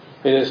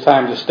it is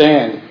time to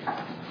stand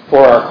for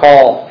our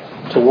call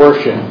to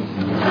worship.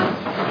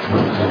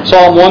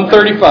 Psalm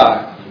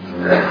 135.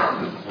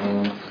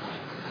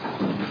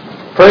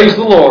 Praise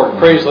the Lord.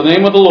 Praise the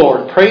name of the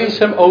Lord. Praise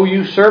Him, O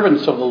you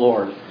servants of the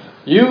Lord.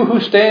 You who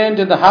stand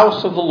in the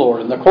house of the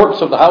Lord, in the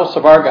courts of the house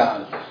of our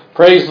God.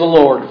 Praise the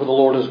Lord, for the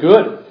Lord is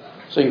good.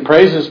 Sing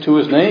praises to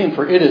His name,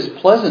 for it is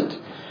pleasant.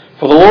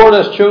 For the Lord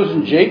has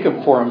chosen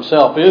Jacob for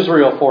Himself,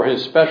 Israel for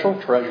His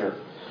special treasure.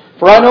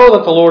 For I know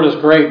that the Lord is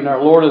great, and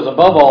our Lord is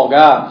above all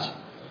gods.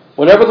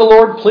 Whatever the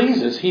Lord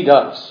pleases, He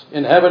does,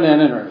 in heaven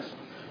and in earth,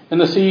 in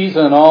the seas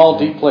and in all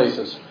deep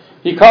places.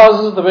 He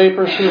causes the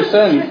vapors to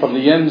ascend from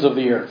the ends of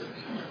the earth.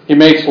 He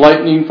makes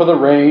lightning for the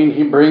rain.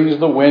 He brings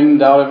the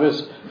wind out of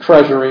His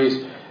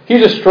treasuries. He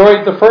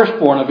destroyed the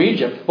firstborn of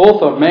Egypt,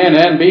 both of man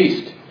and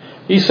beast.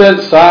 He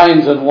sent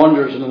signs and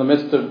wonders into the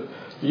midst of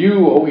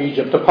you, O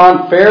Egypt,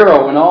 upon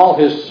Pharaoh and all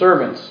his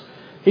servants.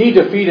 He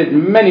defeated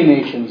many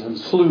nations and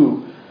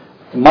slew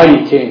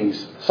mighty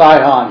kings,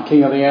 Sihon,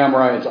 king of the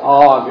Amorites,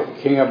 Og,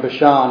 king of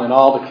Bashan, and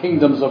all the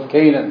kingdoms of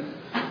Canaan,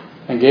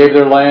 and gave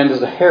their land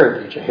as a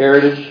heritage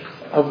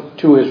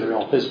to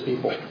Israel, His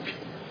people.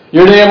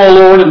 Your name, O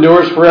Lord,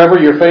 endures forever,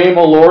 your fame,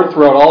 O Lord,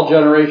 throughout all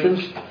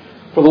generations.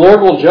 For the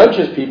Lord will judge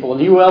His people,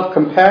 and He will have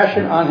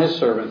compassion on His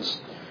servants.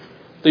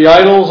 The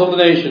idols of the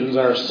nations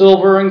are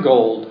silver and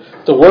gold,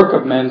 the work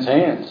of men's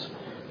hands.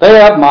 They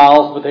have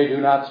mouths, but they do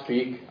not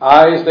speak.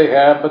 Eyes they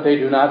have, but they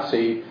do not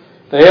see.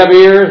 They have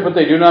ears, but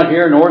they do not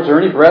hear, nor is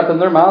there any breath in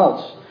their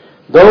mouths.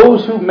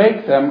 Those who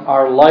make them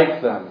are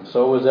like them.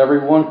 So is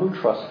everyone who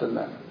trusts in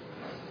them.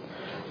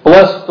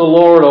 Bless the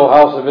Lord, O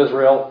house of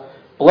Israel.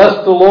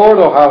 Bless the Lord,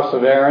 O house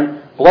of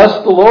Aaron.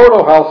 Bless the Lord,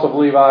 O house of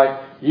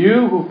Levi.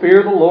 You who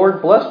fear the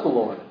Lord, bless the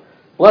Lord.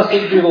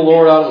 Blessed be the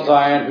Lord out of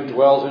Zion, who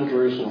dwells in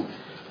Jerusalem.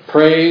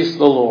 Praise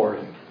the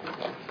Lord.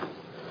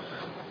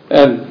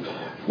 And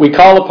we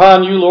call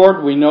upon You,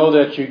 Lord. We know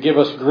that You give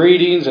us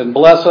greetings and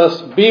bless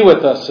us. Be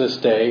with us this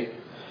day.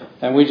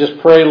 And we just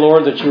pray,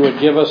 Lord, that You would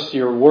give us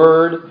Your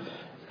word.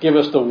 Give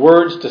us the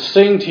words to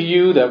sing to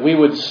You, that we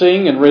would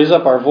sing and raise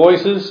up our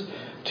voices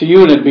to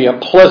You, and it'd be a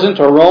pleasant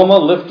aroma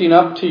lifting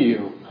up to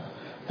You.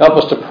 Help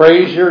us to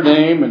praise Your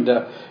name and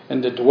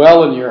to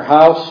dwell in Your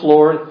house,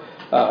 Lord,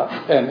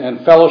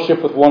 and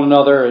fellowship with one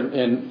another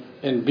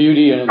in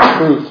beauty and in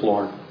truth,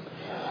 Lord.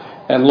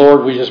 And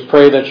Lord, we just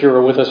pray that You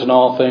are with us in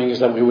all things,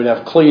 that we would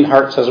have clean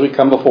hearts as we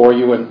come before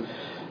You, and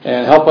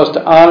help us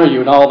to honor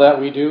You in all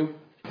that we do.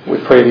 We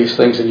pray these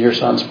things in Your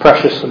Son's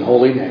precious and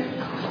holy name.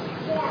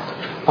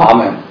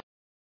 Amen.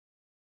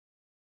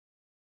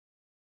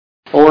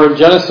 We're in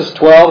Genesis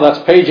 12, that's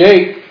page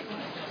 8.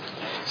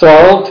 So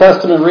our Old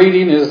Testament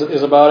reading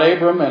is about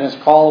Abram and his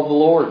call of the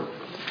Lord.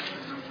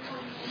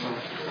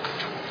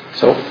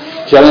 So,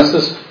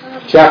 Genesis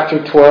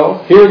chapter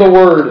 12. Hear the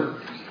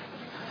word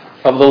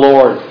of the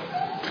Lord.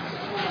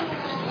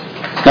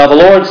 Now the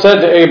Lord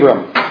said to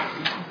Abram,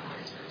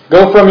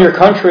 Go from your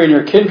country and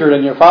your kindred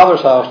and your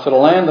father's house to the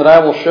land that I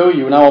will show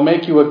you, and I will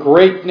make you a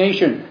great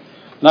nation.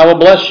 And I will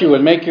bless you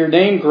and make your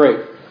name great,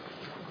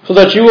 so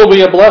that you will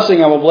be a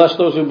blessing. I will bless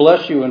those who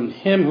bless you, and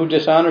him who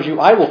dishonors you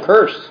I will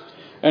curse.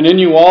 And in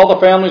you all the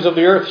families of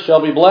the earth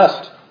shall be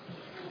blessed.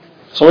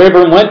 So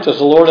Abram went as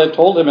the Lord had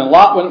told him, and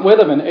Lot went with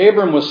him. And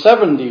Abram was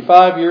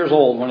 75 years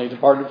old when he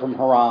departed from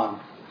Haran.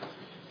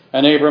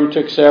 And Abram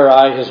took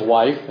Sarai his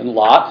wife, and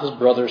Lot his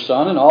brother's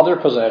son, and all their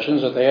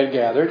possessions that they had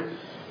gathered,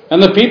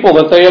 and the people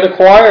that they had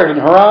acquired in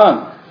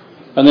Haran.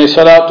 And they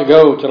set out to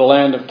go to the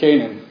land of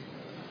Canaan.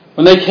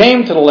 When they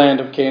came to the land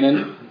of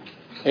Canaan,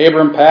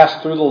 Abram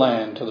passed through the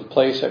land to the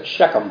place at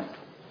Shechem,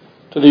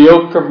 to the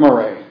oak of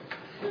Moreh.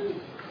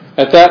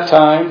 At that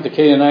time the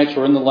Canaanites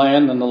were in the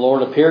land, and the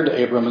Lord appeared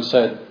to Abram and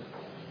said,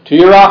 To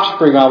your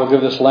offspring I will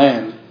give this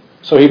land.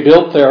 So he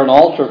built there an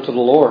altar to the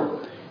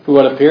Lord, who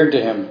had appeared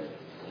to him.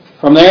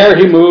 From there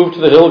he moved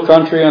to the hill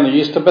country on the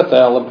east of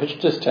Bethel, and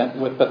pitched his tent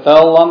with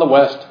Bethel on the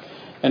west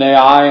and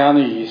Ai on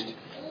the east.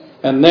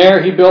 And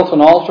there he built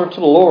an altar to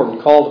the Lord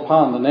and called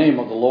upon the name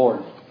of the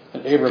Lord.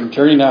 And Abram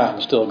journeyed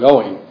on, still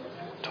going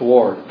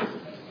toward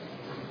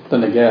the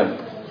Negev.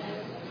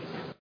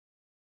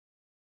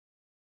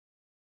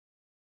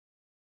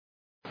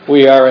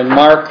 We are in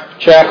Mark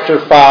chapter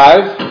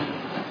 5,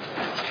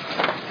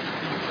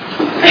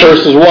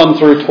 verses 1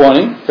 through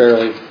 20.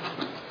 Fairly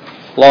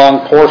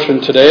long portion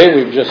today.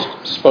 We've just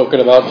spoken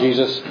about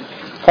Jesus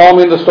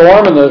calming the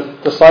storm and the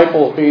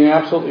disciples being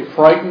absolutely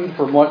frightened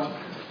from what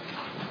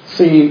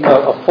seemed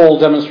a full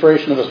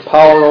demonstration of His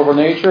power over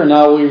nature. And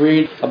now we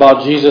read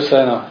about Jesus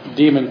and a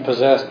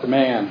demon-possessed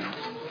man.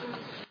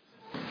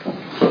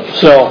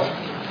 So,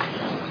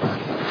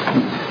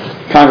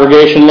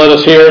 congregation, let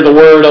us hear the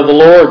word of the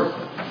Lord.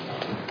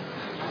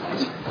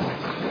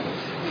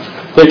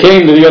 They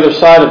came to the other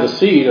side of the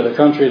sea, to the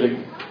country of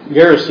the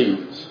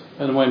Gerasenes.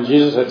 And when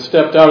Jesus had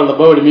stepped out of the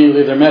boat,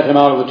 immediately there met him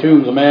out of the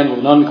tombs a man with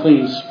an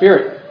unclean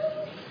spirit.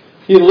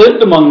 He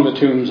lived among the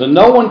tombs, and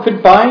no one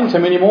could bind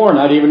him anymore,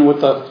 not even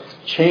with a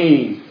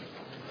chain.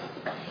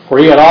 For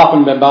he had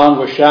often been bound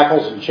with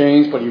shackles and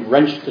chains, but he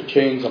wrenched the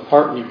chains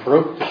apart, and he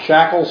broke the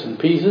shackles in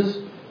pieces.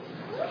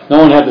 No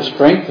one had the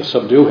strength to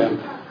subdue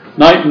him.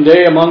 Night and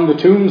day among the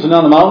tombs and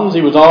on the mountains, he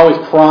was always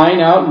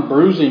crying out and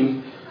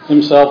bruising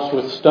himself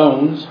with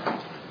stones.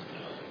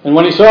 And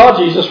when he saw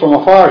Jesus from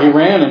afar, he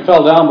ran and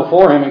fell down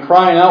before him, and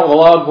crying out with a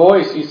loud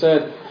voice, he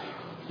said,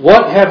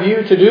 "What have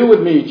you to do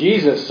with me,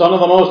 Jesus, Son of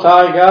the Most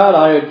High God?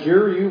 I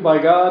adjure you by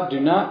God,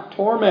 do not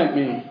torment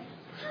me."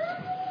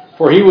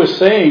 For he was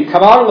saying,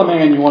 "Come out of the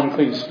man, you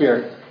unclean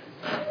spirit."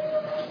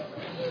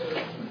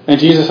 And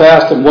Jesus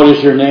asked him, "What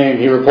is your name?"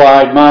 He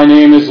replied, "My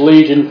name is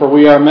Legion, for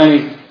we are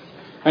many."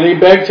 And he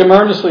begged him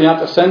earnestly not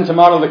to send him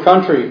out of the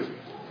country.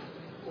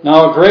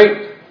 Now a great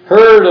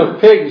herd of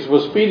pigs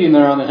was feeding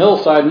there on the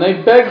hillside, and they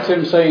begged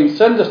him, saying,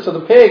 "Send us to the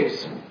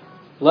pigs.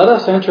 Let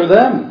us enter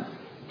them."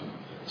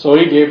 So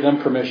he gave them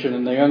permission,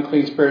 and the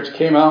unclean spirits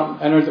came out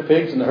and entered the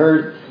pigs, and the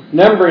herd,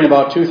 numbering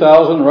about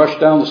 2,000,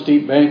 rushed down the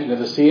steep bank into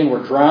the sea and were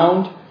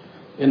drowned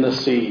in the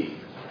sea.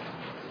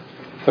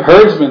 The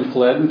herdsmen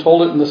fled and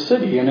told it in the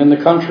city and in the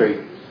country.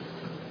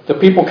 The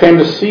people came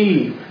to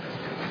see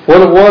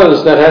what it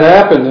was that had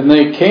happened, and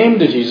they came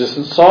to Jesus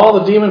and saw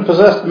the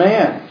demon-possessed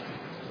man,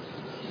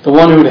 the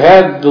one who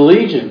had the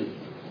legion,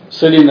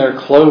 sitting there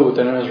clothed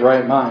and in his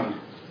right mind.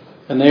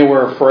 And they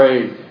were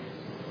afraid.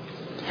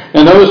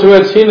 And those who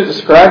had seen it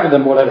described to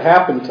them what had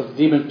happened to the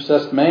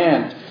demon-possessed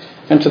man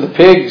and to the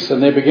pigs,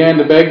 and they began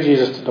to beg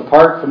Jesus to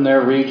depart from their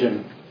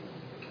region.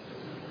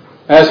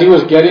 As he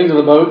was getting to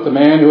the boat, the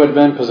man who had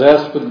been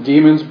possessed with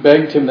demons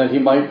begged him that he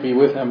might be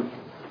with him.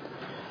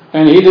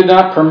 And he did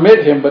not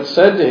permit him, but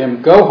said to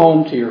him, "Go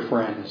home to your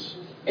friends,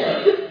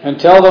 and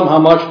tell them how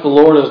much the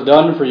Lord has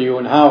done for you,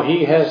 and how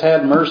he has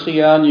had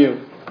mercy on you."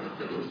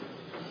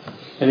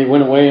 And he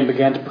went away and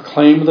began to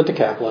proclaim to the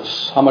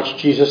Decapolis how much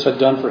Jesus had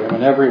done for him,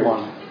 and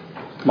everyone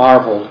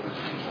marveled.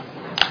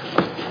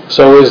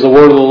 So is the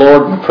word of the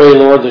Lord. We pray,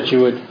 Lord, that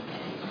you would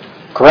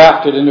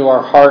graft it into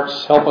our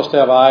hearts. Help us to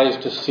have eyes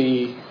to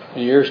see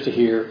and ears to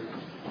hear,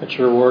 that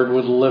your word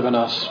would live in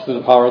us through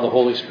the power of the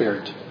Holy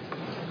Spirit.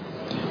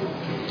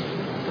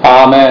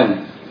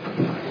 Amen.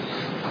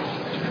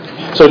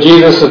 So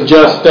Jesus had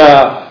just,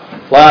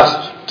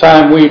 last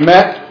time we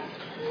met,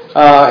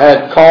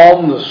 had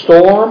calmed the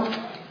storm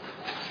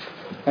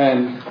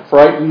and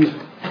frightened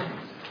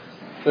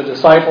the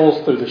disciples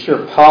through the sheer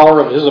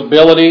power of his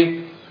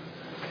ability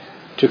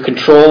to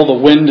control the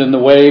wind and the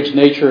waves,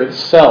 nature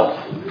itself.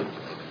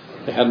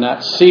 They had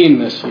not seen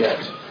this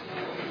yet.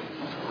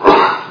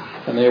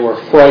 And they were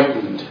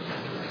frightened.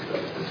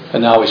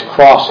 And now he's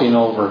crossing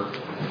over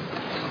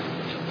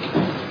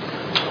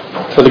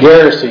for the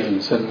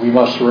Gerasenes. And we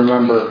must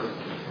remember,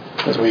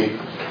 as we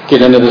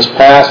get into this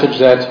passage,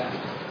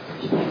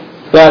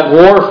 that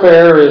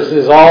warfare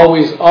is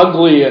always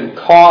ugly and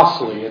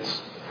costly.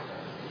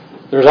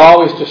 There's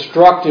always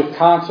destructive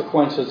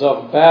consequences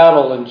of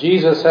battle, and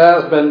Jesus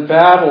has been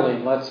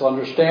battling. Let's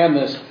understand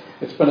this.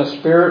 It's been a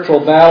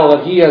spiritual battle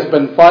that he has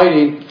been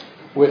fighting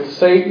with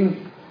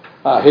Satan,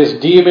 his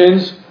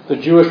demons, the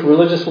Jewish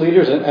religious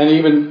leaders, and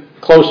even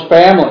close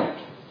family.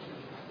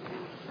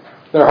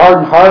 Their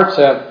hardened hearts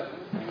have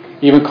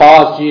even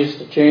caused Jesus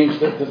to change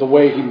the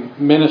way he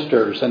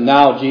ministers, and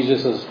now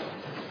Jesus is,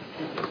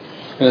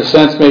 in a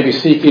sense, maybe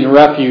seeking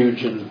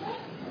refuge, and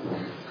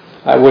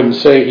I wouldn't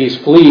say he's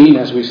fleeing,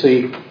 as we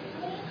see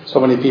so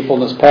many people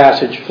in this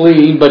passage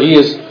fleeing, but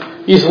he's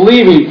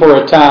leaving for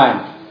a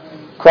time,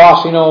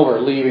 crossing over,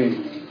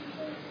 leaving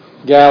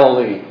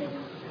Galilee.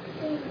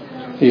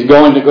 He's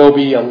going to go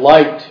be a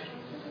light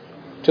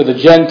to the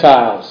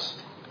Gentiles.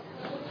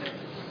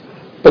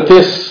 But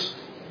this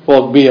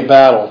will be a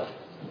battle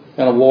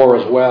and a war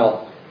as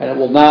well, and it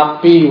will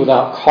not be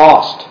without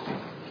cost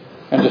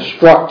and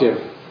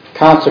destructive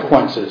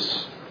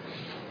consequences.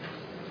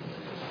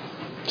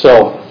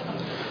 So,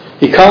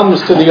 he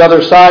comes to the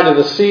other side of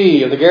the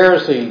sea, of the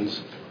Gerasenes.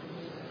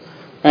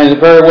 And it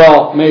very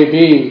well may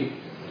be,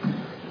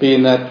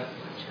 being that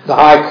the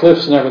high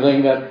cliffs and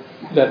everything,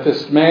 that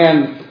this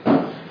man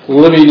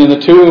living in the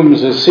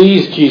tombs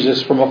sees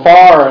Jesus from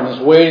afar and is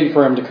waiting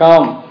for him to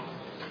come.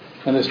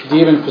 And this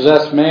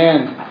demon-possessed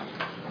man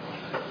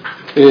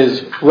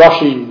is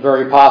rushing,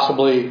 very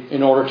possibly,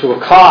 in order to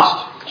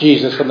accost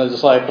Jesus and the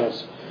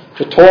disciples,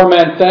 to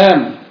torment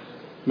them,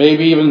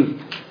 maybe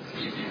even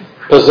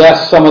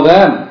possess some of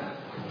them.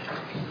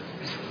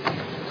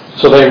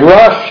 So they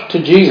rush to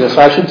Jesus.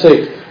 I should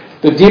say,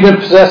 the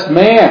demon-possessed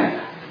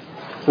man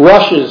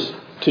rushes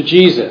to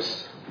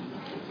Jesus.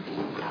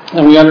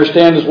 And we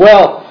understand as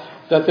well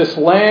that this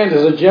land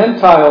is a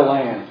Gentile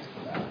land.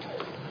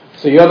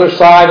 It's the other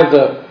side of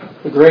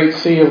the great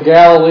Sea of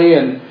Galilee,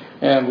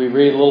 and we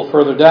read a little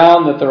further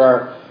down that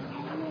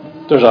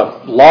there's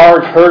a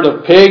large herd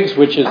of pigs,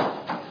 which is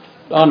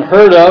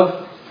unheard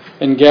of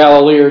in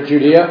Galilee or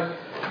Judea.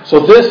 So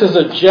this is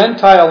a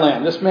Gentile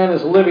land. This man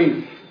is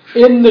living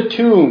in the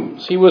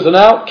tombs. He was an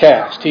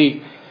outcast.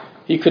 He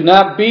could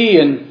not be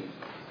in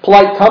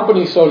polite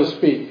company, so to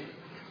speak.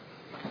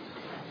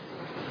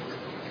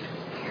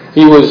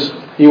 He was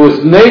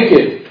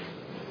naked.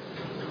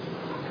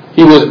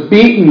 He was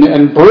beaten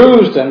and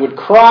bruised and would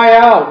cry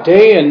out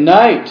day and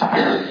night.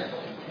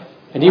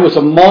 And he was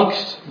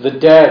amongst the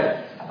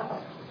dead.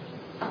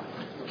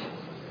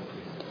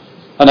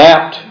 an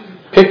apt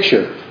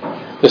picture.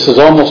 This is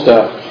almost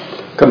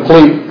a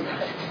complete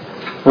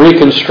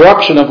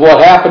reconstruction of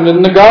what happened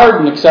in the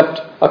garden, except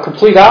a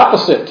complete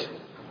opposite.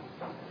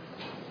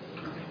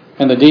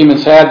 And the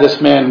demons had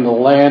this man in the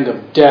land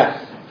of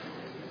death.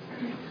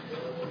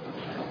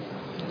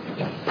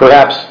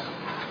 Perhaps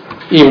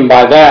even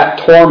by that,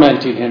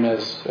 tormenting him,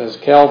 as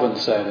Calvin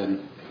said,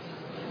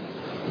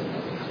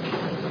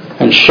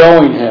 and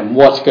showing him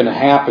what's going to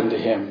happen to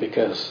him,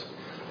 because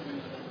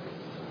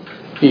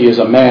he is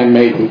a man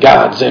made in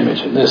God's image,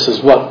 and this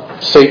is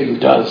what Satan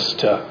does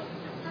to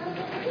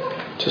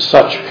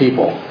such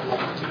people.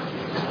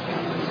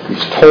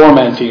 He's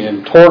tormenting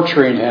and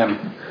torturing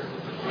him.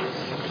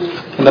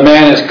 And the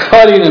man is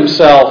cutting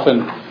himself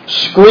and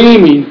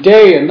screaming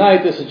day and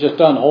night. This is just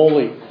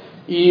unholy,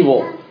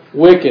 evil,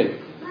 wicked.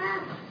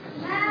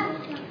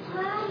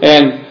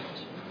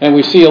 And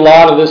we see a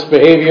lot of this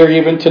behavior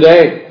even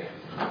today.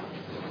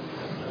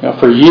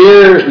 For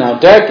years now,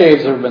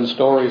 decades, there have been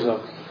stories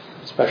of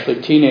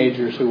especially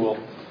teenagers who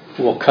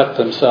will cut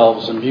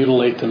themselves and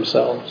mutilate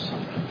themselves.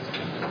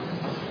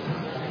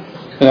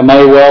 And it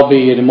may well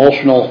be an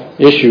emotional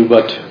issue,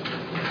 but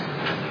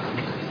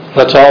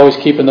let's always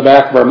keep in the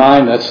back of our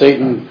mind that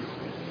Satan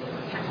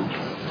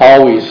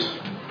always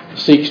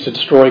seeks to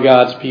destroy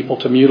God's people,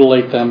 to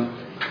mutilate them.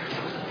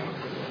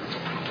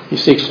 He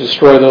seeks to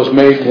destroy those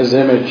made in His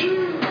image,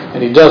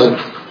 and he doesn't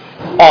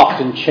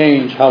often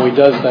change how he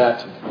does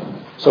that.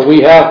 So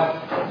we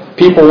have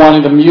people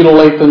wanting to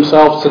mutilate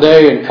themselves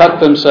today and cut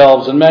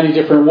themselves in many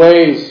different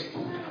ways.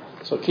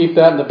 So keep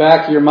that in the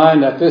back of your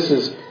mind, that this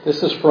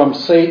is from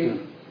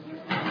Satan.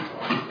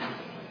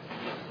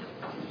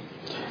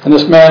 And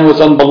this man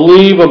was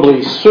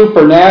unbelievably,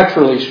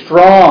 supernaturally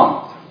strong.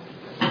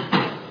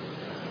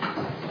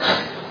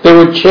 They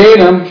would chain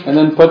him and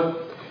then put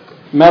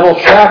metal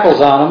shackles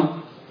on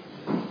him,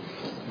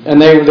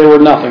 and they were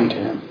nothing to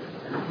him.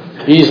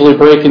 Easily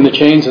breaking the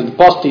chains and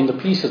busting to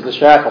pieces the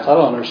shackles. I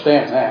don't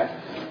understand that.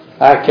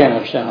 I can't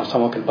understand how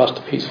someone can bust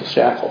a piece of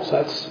shackles.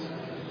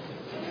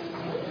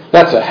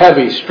 That's a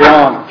heavy,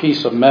 strong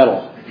piece of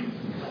metal.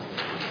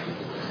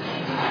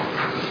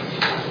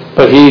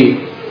 But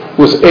he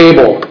was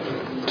able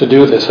to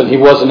do this, and he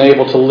wasn't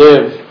able to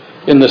live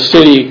in the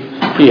city.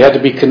 He had to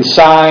be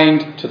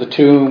consigned to the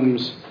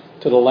tombs,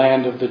 to the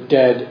land of the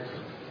dead,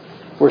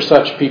 where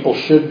such people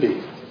should be.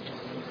 You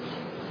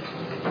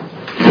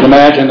can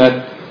imagine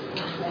that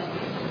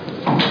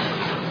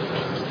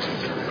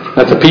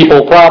the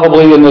people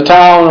probably in the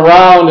town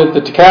around at the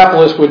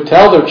Decapolis would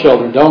tell their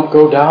children, don't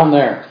go down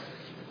there.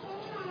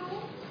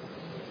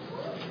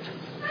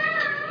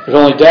 There's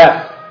only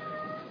death.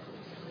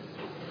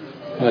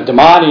 And a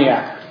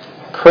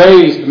demoniac,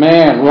 crazed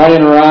man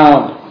running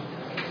around.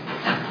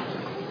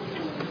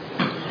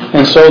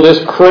 And so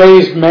this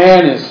crazed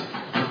man is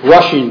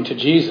rushing to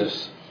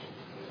Jesus.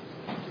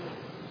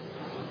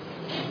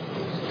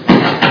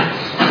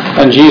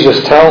 And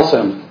Jesus tells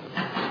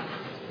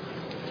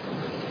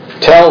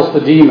the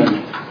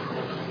demon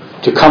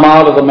to come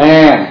out of the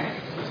man.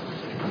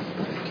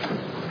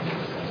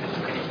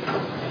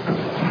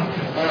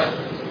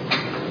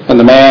 And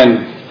the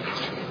man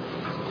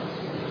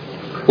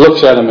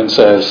looks at him and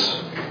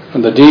says,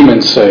 and the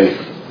demons say,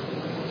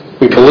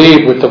 we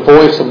believe with the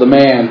voice of the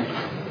man,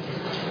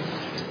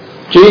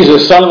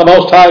 Jesus, Son of the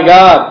Most High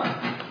God,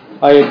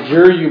 I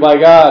adjure you by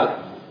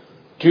God,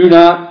 do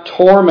not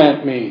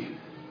torment me.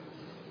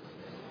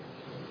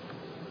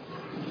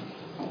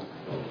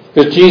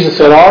 Because Jesus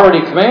had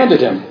already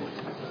commanded him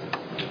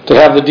to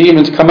have the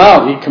demons come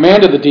out. He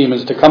commanded the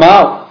demons to come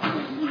out.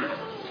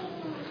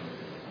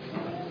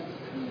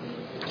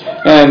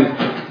 And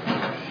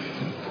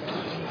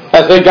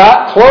as they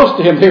got close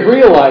to him, they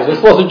realized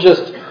this wasn't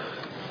just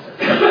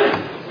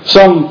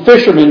some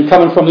fisherman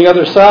coming from the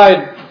other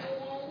side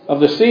of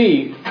the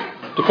sea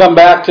to come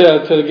back to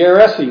the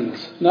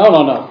Gerasenes.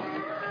 No.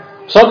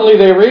 Suddenly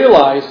they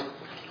realized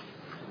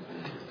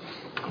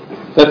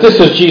that this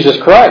is Jesus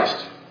Christ.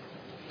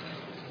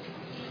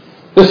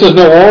 This is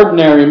no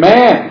ordinary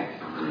man.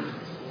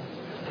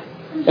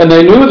 And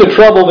they knew the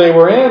trouble they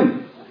were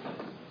in.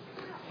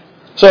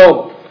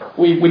 So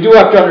we do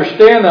have to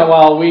understand that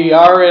while we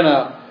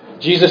are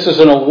Jesus is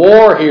in a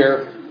war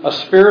here, a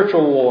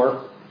spiritual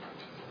war.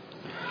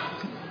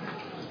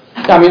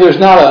 I mean, there's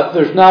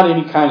not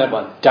any kind of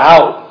a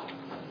doubt,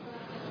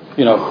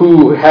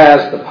 who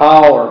has the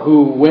power,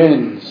 who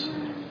wins.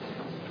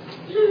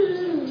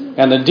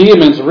 And the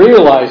demons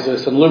realize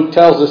this, and Luke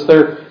tells us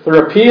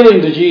they're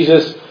appealing to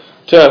Jesus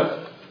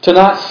to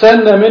not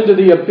send them into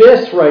the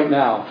abyss right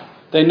now.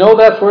 They know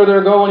that's where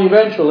they're going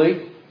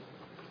eventually.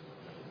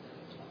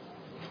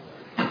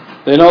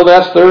 They know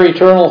that's their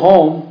eternal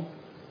home.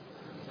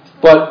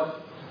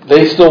 But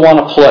they still want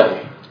to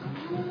play.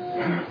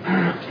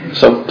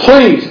 So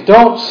please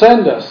don't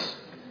send us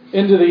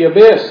into the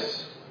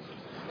abyss.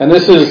 And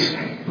this is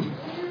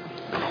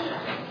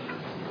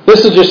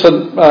just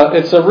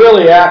it's a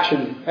really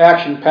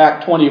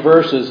action-packed 20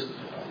 verses,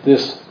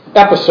 this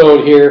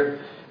episode here.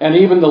 And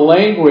even the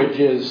language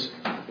is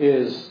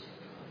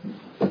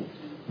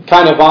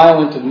kind of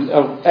violent and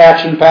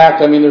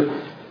action-packed. I mean,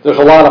 there's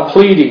a lot of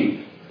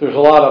pleading. There's a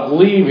lot of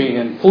leaving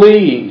and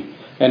fleeing.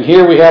 And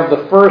here we have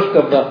the first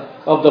of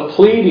the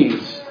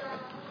pleadings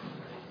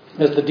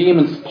as the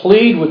demons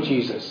plead with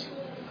Jesus.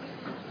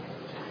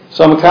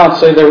 Some accounts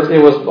say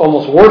it was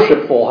almost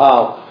worshipful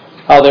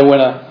how they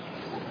went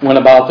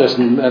about this,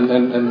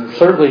 and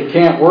certainly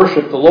can't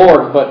worship the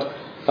Lord, but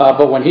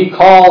when He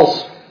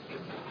calls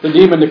the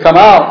demon to come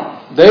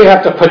out, they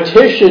have to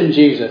petition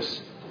Jesus.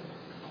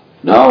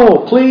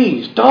 No,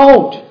 please,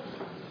 don't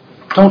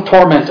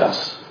torment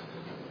us.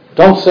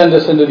 Don't send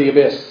us into the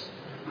abyss.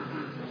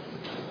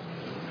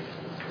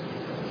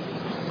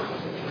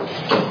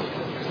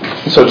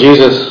 So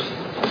Jesus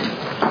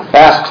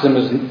asks him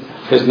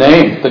his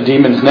name, the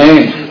demon's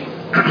name.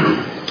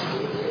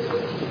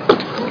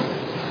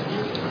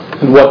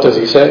 And what does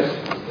he say?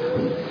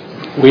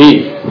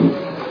 We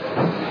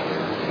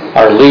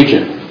are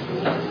legion.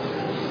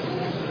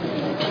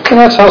 And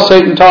that's how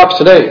Satan talks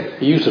today.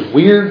 He uses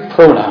weird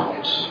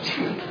pronouns.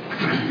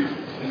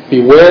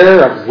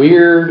 Beware of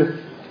weird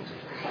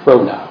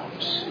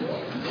pronouns.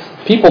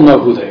 People know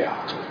who they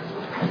are.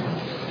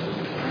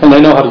 And they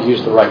know how to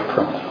use the right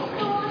pronoun.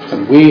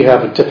 And we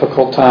have a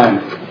difficult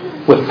time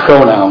with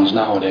pronouns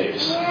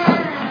nowadays.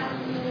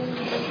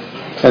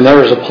 And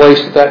there is a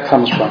place that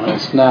comes from, and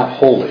it's not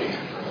holy.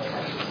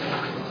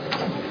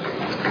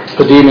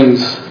 The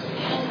demons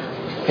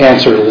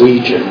answer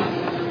legion.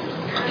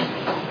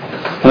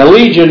 And a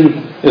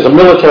legion is a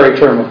military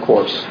term, of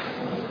course,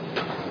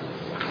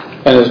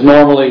 and is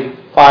normally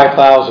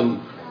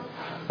 5,000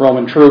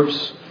 Roman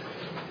troops.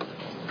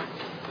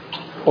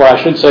 Or I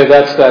should say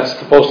that's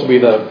supposed to be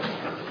the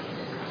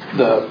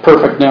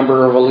perfect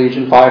number of a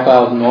legion.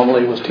 5,000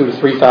 normally was 2,000 to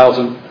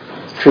 3,000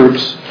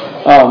 troops.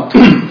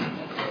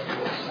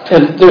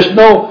 And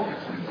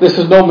this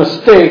is no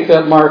mistake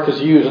that Mark is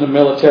using a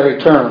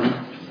military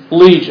term,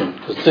 legion,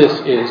 because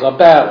this is a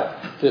battle.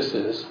 This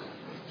is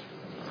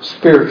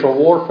spiritual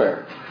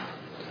warfare.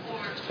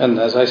 And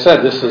as I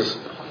said, this is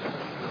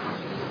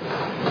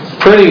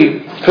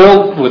pretty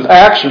filled with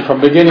action from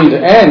beginning to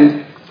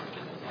end.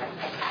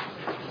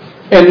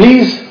 And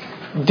these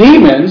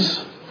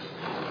demons,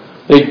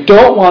 they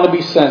don't want to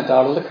be sent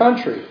out of the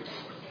country.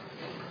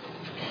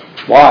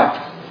 Why?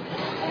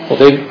 Well,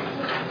 they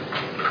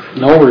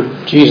know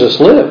where Jesus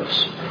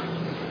lives.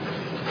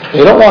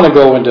 They don't want to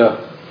go into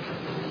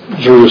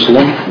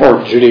Jerusalem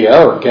or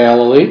Judea or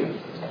Galilee.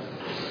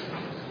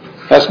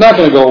 That's not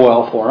going to go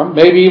well for them.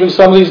 Maybe even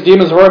some of these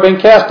demons have already been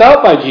cast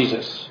out by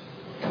Jesus.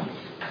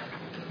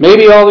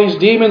 Maybe all these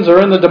demons are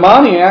in the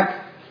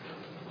demoniac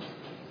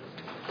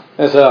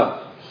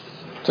to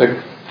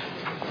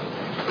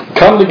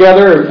come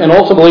together and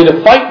ultimately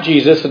to fight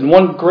Jesus in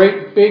one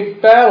great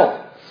big battle.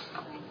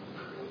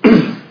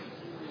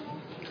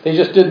 They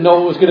just didn't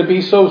know it was going to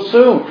be so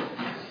soon.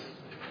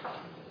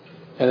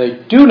 And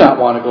they do not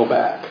want to go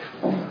back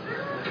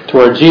to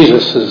where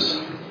Jesus is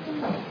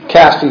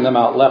casting them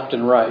out left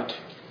and right.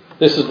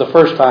 This is the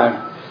first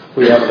time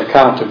we have an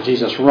account of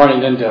Jesus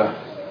running into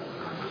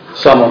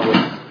someone with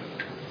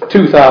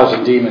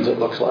 2,000 demons, it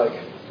looks like.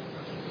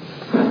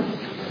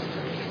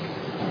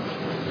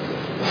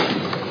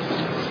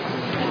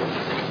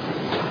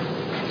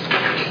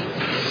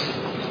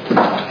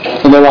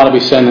 And they want to be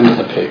sent into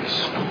the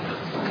pigs.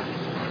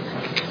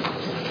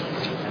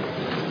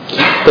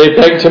 They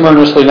begged him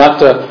earnestly not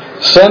to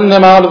send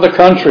them out of the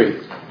country.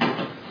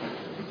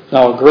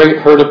 Now a great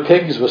herd of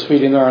pigs was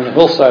feeding there on the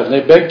hillside, and they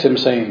begged him,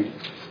 saying,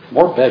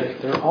 more begging.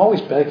 They're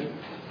always begging.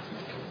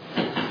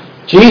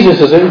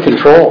 Jesus is in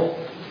control.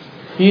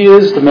 He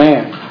is the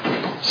man.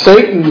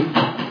 Satan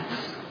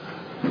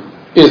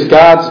is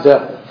God's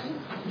devil.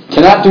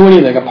 Cannot do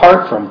anything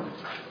apart from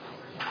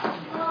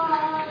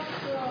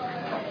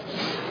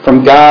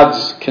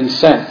God's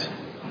consent.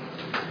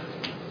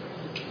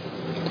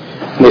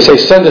 And they say,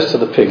 send us to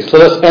the pigs.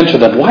 Let us enter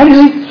them. Why does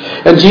he?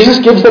 And Jesus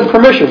gives them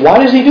permission. Why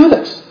does he do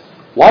this?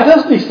 Why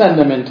doesn't he send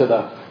them into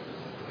the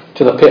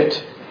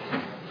pit,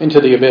 into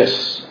the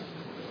abyss?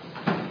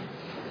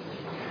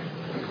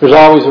 There's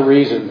always a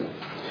reason.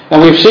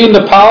 And we've seen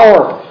the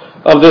power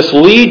of this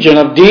legion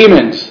of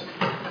demons.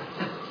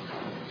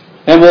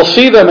 And we'll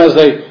see them as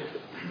they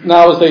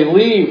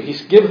leave. He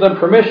gives them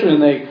permission,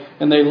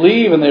 and they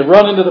leave and they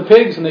run into the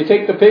pigs, and they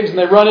take the pigs and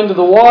they run into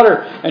the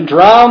water and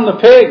drown the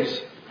pigs.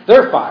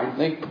 They're fine.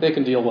 They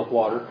can deal with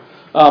water.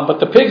 But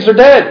the pigs are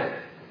dead.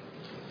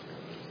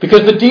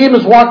 Because the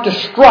demons want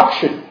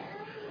destruction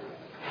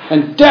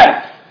and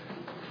death.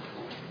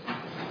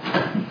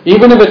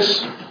 Even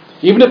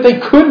if they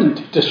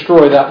couldn't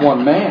destroy that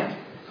one man.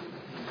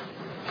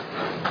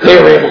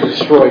 They were able to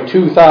destroy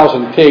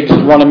 2,000 pigs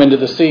and run them into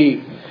the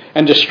sea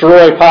and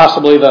destroy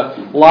possibly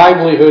the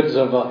livelihoods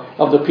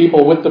of the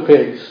people with the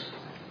pigs.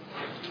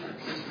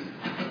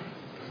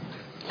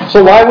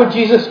 So why would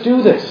Jesus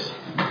do this?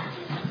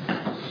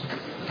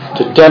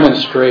 To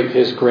demonstrate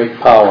His great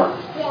power.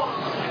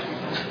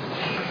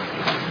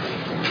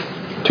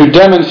 To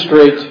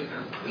demonstrate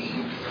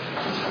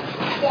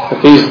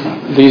that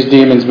these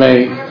demons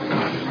may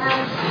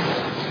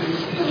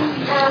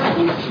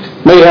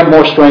may have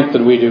more strength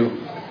than we do,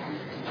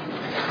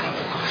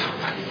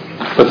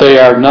 but they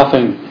are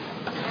nothing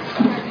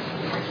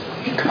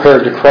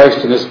compared to Christ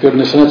and His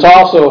goodness. And it's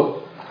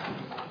also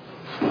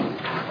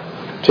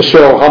to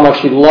show how much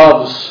He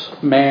loves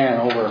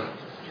man over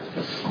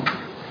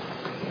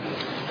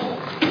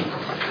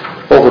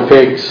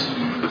pigs,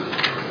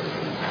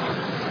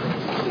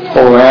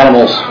 over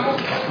animals,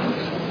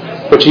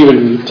 which even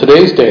in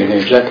today's day and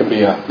age, that could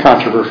be a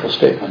controversial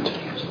statement.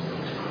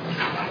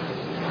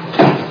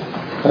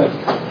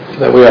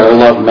 That we are to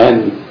love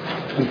men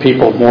and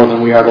people more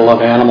than we are to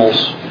love animals.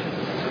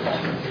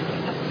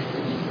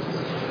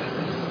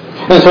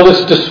 And so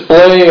this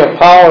display of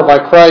power by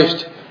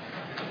Christ,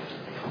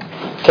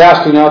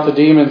 casting out the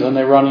demons, and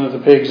they run into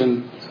the pigs,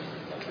 and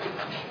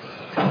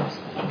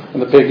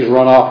the pigs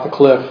run off the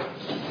cliff,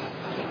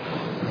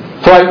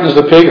 frightens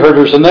the pig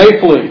herders, and they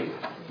flee.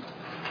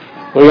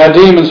 We got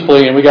demons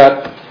fleeing, we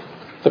got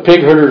the pig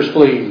herders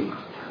fleeing.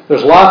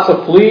 There's lots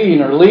of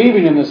fleeing or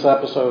leaving in this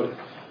episode.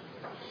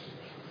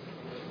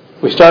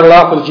 We started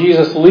off with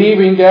Jesus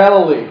leaving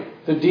Galilee.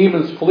 The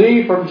demons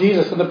flee from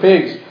Jesus and the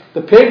pigs.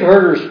 The pig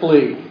herders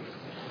flee.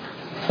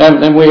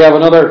 And we have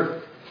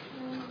another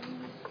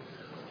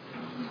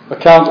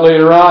account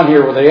later on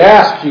here where they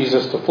ask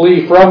Jesus to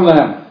flee from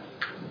them.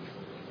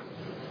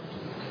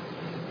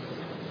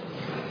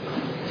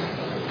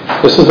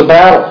 This is a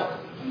battle.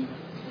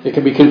 It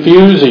can be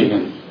confusing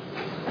and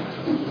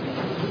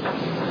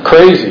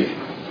crazy.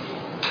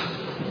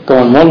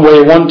 Going one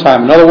way one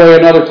time, another way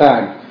another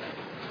time.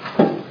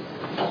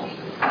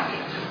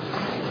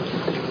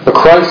 But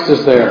Christ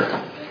is there.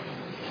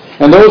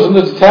 And those in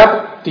the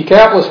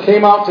Decapolis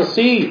came out to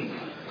see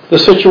the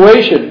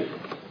situation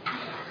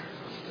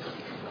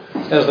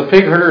as the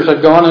pig herders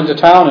had gone into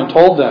town and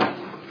told them.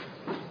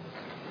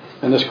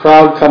 And this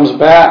crowd comes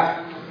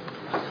back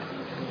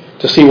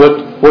to see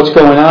what's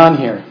going on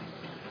here.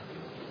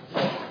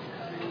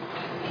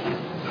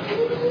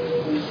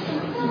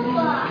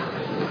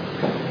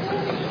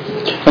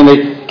 And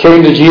they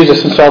came to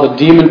Jesus and saw the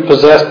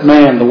demon-possessed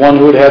man, the one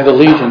who had had the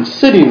legion,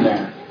 sitting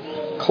there,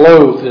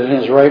 clothed in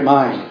his right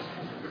mind.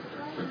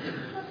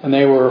 And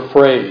they were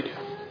afraid.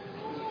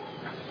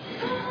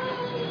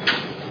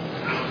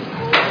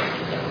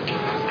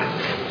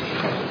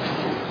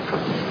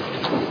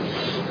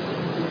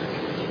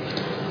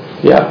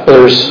 Yeah,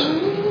 there's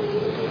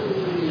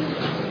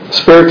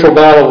spiritual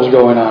battle was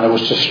going on. It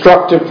was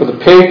destructive for the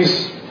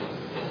pigs,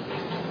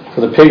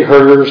 for the pig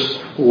herders,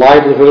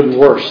 livelihood, and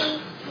worse,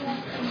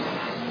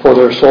 for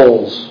their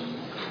souls.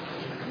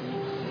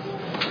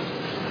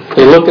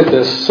 They looked at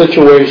this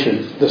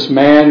situation, this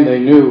man they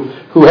knew,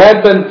 who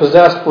had been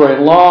possessed for a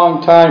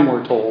long time,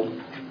 we're told.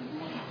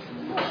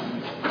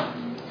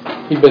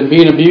 He'd been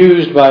being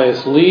abused by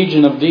his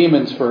legion of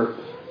demons for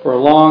a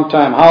long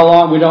time. How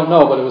long, we don't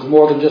know, but it was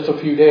more than just a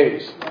few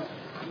days.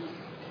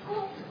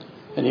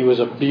 And he was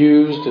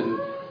abused and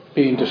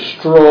being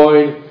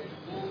destroyed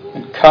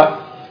and cut.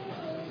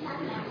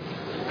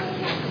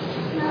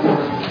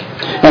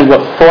 And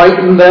what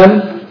frightened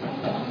them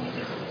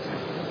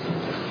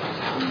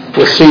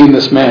was seeing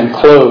this man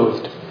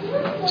clothed,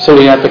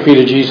 sitting at the feet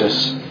of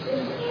Jesus,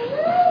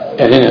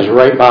 and in his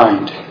right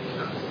mind.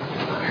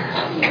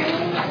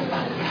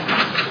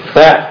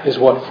 That is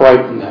what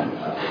frightened them.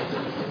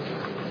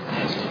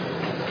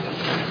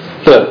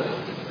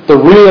 The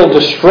real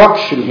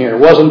destruction here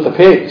wasn't the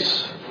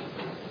pigs.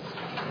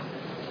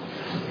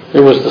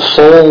 It was the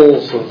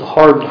souls of the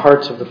hardened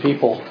hearts of the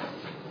people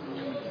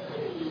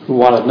who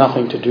wanted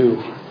nothing to do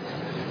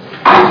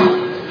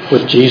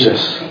with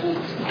Jesus.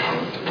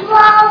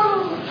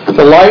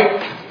 The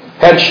light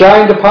had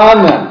shined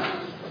upon them,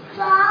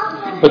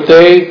 but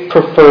they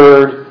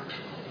preferred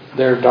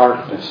their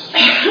darkness.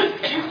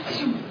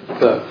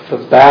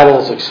 The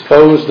battles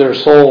exposed their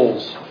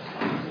souls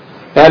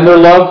and their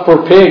love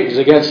for pigs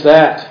against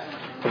that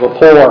of a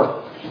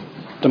poor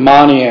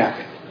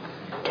demoniac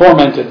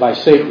tormented by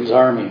Satan's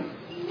army.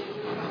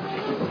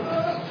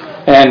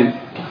 And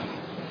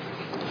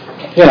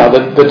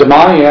the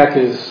demoniac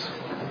is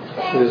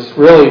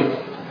really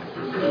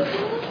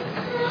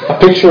a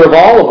picture of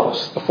all of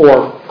us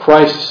before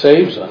Christ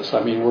saves us.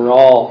 I mean, we're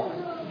all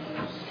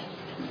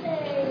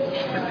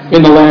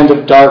in the land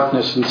of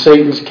darkness in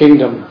Satan's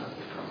kingdom,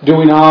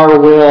 doing our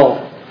will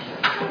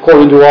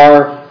according to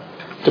our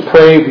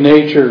depraved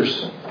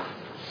natures,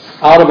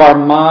 out of our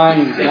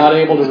minds, not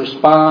able to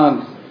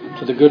respond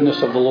to the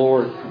goodness of the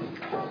Lord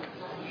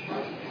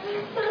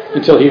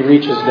until He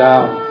reaches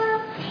down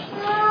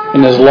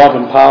in His love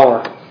and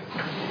power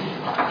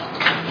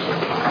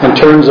and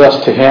turns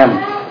us to Him.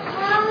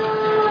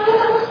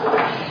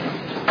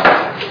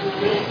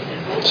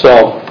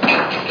 So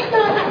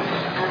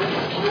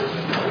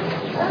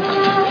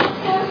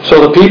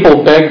the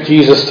people begged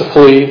Jesus to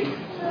flee.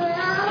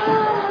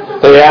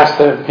 They asked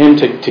Him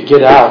to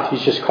get out.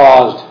 He's just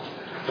caused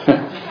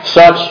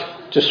such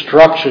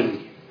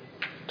destruction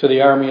to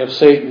the army of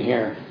Satan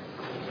here.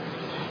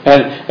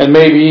 And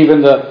maybe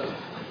even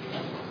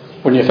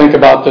when you think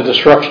about the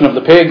destruction of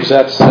the pigs,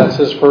 that's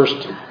his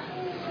first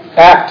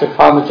act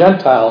upon the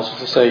Gentiles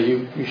to say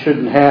you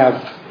shouldn't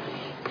have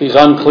these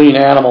unclean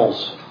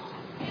animals.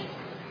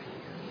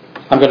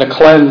 I'm going to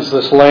cleanse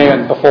this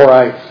land before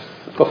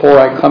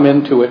I come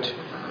into it.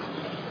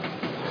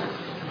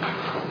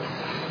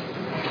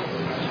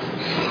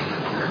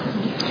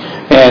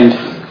 And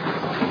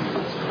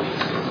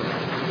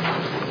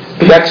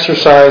the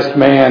exorcised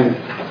man,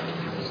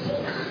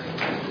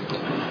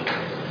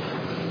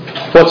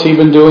 what's he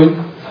been doing?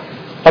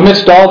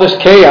 Amidst all this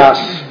chaos,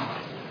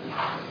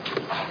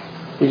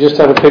 we just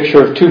have a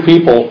picture of two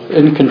people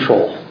in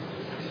control.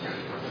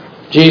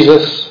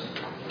 Jesus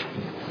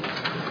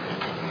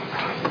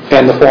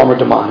and the former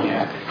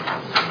demoniac,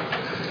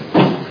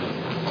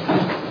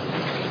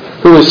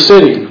 who is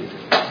sitting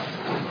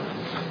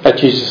at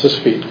Jesus'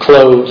 feet,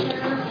 clothed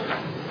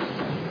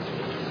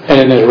and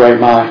in his right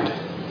mind.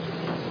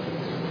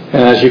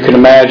 And as you can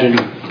imagine,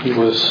 he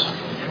was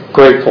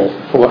grateful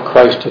for what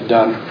Christ had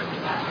done.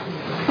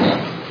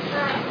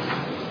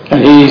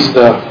 And he's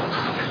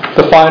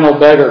the final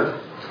beggar.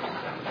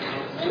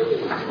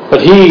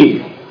 But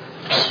he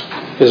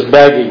is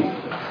begging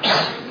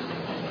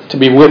to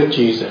be with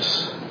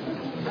Jesus.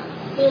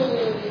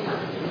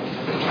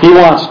 He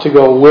wants to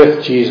go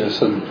with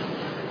Jesus and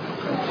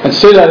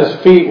sit at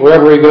his feet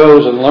wherever he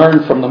goes and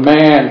learn from the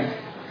man,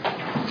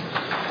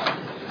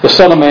 the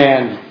Son of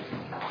Man,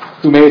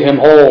 who made him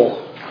whole.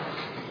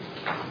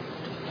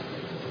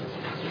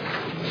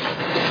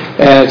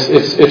 And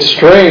it's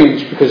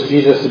strange because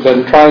Jesus has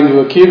been trying to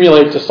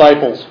accumulate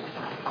disciples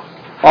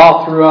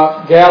all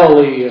throughout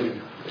Galilee.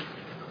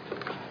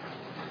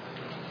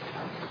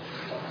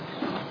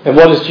 And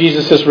what is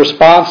Jesus'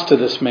 response to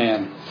this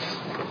man?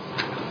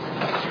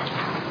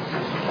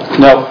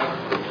 No,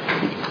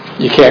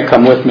 you can't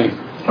come with me.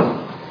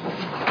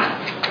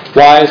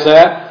 Why is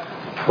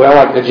that?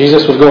 Well,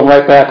 Jesus was going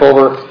right back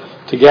over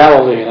to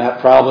Galilee, and that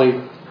probably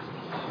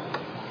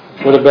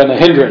would have been a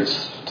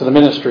hindrance to the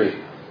ministry,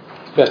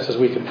 as best as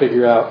we can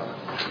figure out.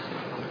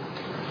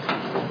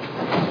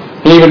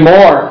 And even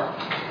more,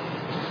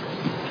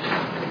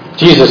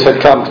 Jesus had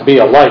come to be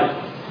a light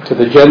to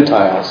the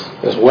Gentiles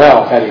as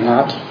well, had he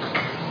not?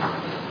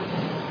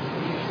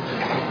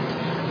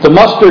 The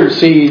mustard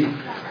seed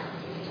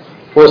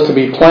was to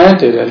be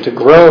planted and to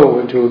grow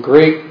into a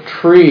great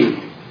tree.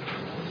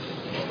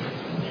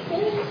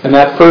 And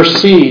that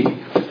first seed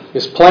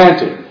is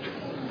planted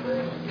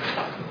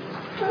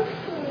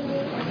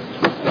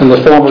in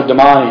the former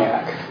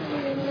demoniac.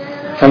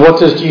 And what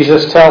does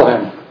Jesus tell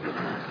him?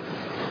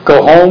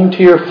 Go home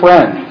to your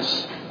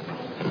friends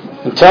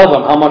and tell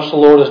them how much the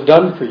Lord has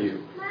done for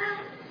you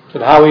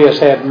and how he has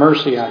had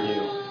mercy on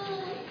you.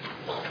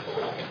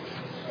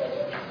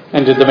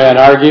 And did the man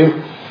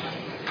argue?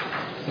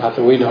 Not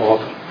that we know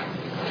of.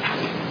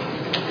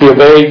 He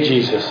obeyed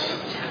Jesus,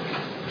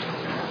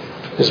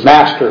 his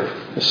master,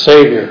 his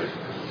Savior,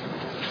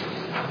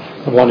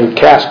 the one who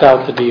cast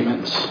out the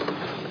demons.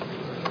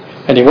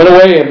 And he went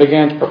away and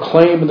began to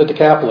proclaim in the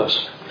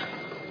Decapolis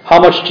how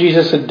much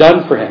Jesus had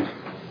done for him.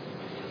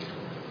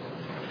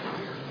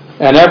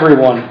 And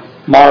everyone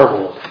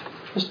marveled.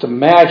 Just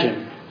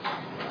imagine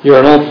you're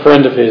an old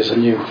friend of his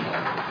and you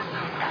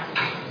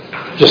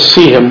just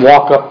see him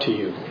walk up to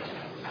you.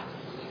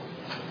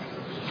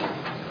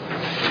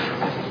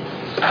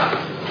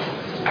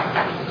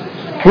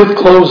 With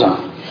clothes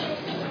on.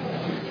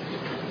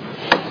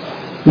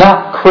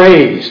 Not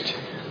crazed,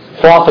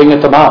 frothing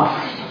at the mouth.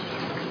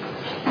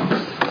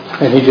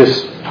 And he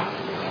just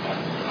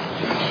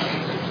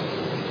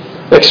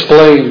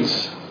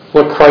explains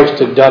what Christ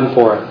had done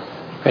for him.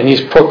 And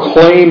he's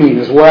proclaiming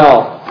as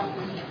well.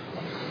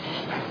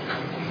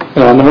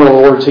 In other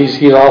words,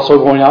 he's also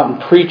going out and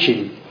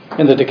preaching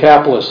in the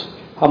Decapolis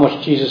how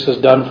much Jesus has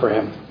done for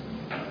him.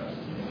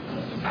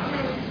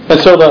 And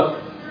so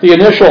the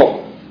initial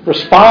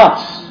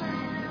response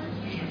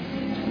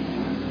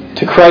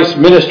to Christ's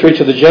ministry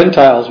to the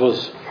Gentiles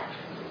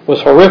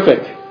was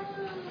horrific,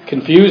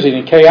 confusing,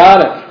 and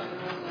chaotic.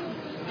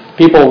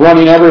 People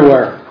running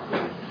everywhere.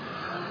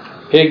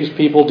 Pigs,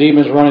 people,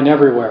 demons running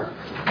everywhere.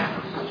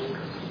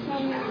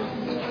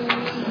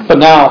 But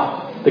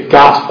now the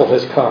gospel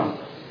has come.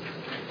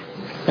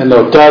 And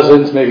though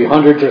dozens, maybe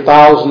hundreds or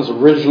thousands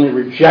originally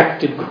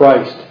rejected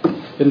Christ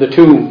in the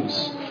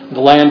tombs, in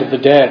the land of the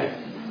dead,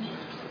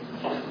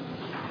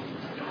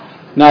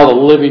 now the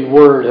living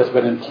word has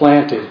been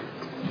implanted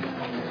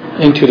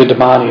into the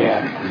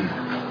demoniac.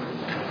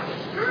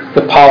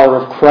 The power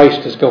of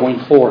Christ is going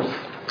forth.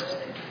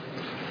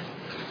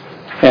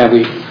 And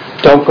we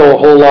don't go a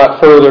whole lot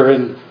further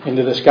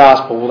into this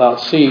gospel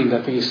without seeing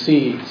that these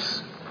seeds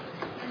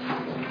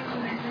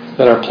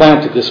that are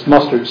planted, this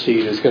mustard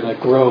seed, is going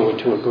to grow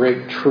into a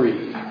great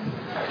tree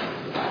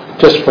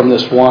just from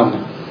this one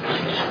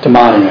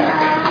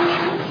demoniac.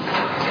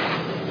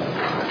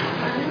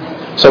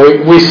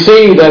 So we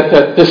see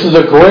that this is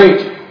a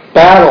great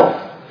battle.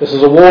 This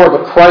is a war,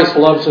 but Christ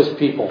loves his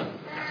people.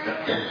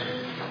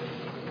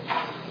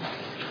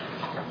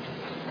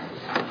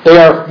 They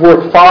are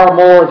worth far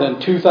more than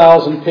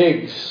 2,000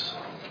 pigs.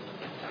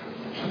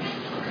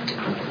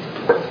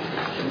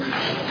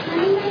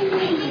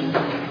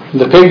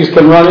 The pigs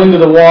can run into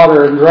the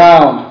water and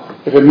drown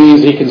if it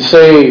means he can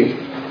save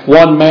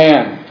one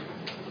man.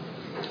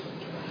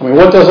 I mean,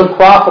 what does it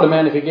profit a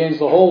man if he gains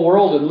the whole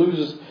world and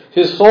loses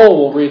his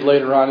soul? We'll read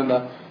later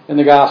on in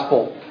the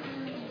gospel.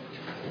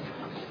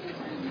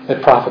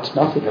 It profits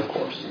nothing, of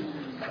course.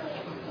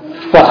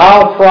 But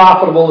how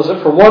profitable is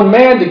it for one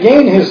man to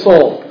gain his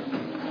soul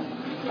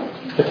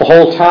if the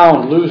whole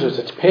town loses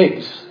its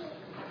pigs?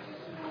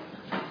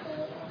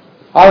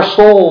 Our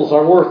souls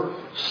are worth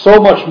so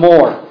much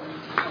more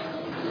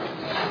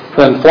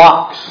than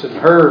flocks and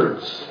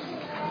herds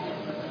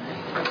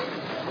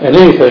and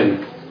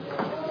anything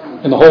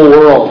in the whole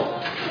world.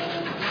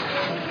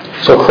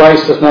 So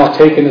Christ has now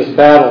taken his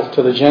battle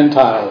to the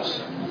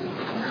Gentiles,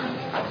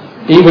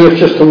 even if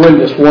just to win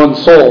this one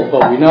soul.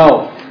 But we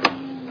know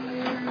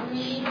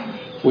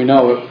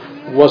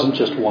it wasn't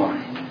just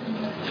one.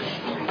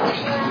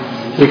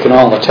 We can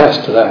all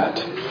attest to that.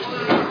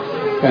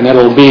 And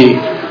it'll be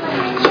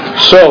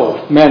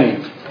so many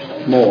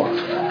more.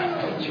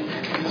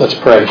 Let's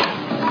pray.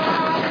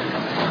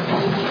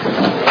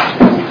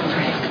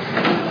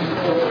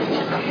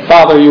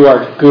 Father, you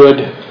are good,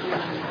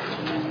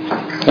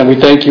 and we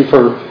thank you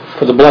for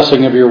the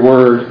blessing of your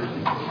word.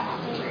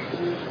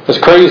 As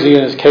crazy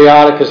and as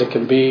chaotic as it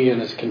can be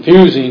and as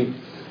confusing,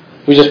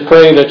 we just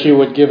pray that you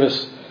would give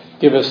us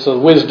the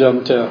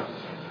wisdom to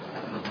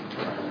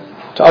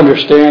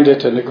understand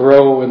it and to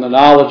grow in the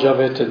knowledge of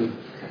it and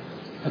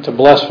to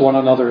bless one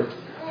another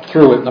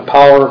through it in the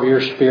power of your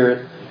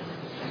Spirit.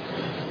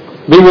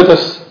 Be with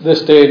us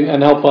this day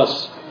and help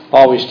us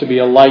always to be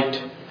a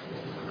light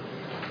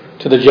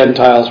to the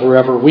Gentiles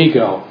wherever we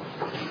go.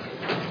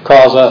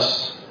 Cause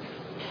us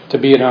to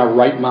be in our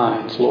right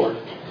minds, Lord,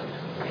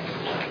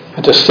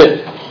 and to sit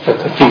at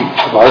the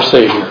feet of our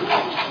Savior.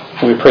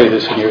 And we pray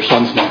this in your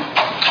Son's name.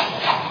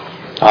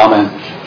 Amen.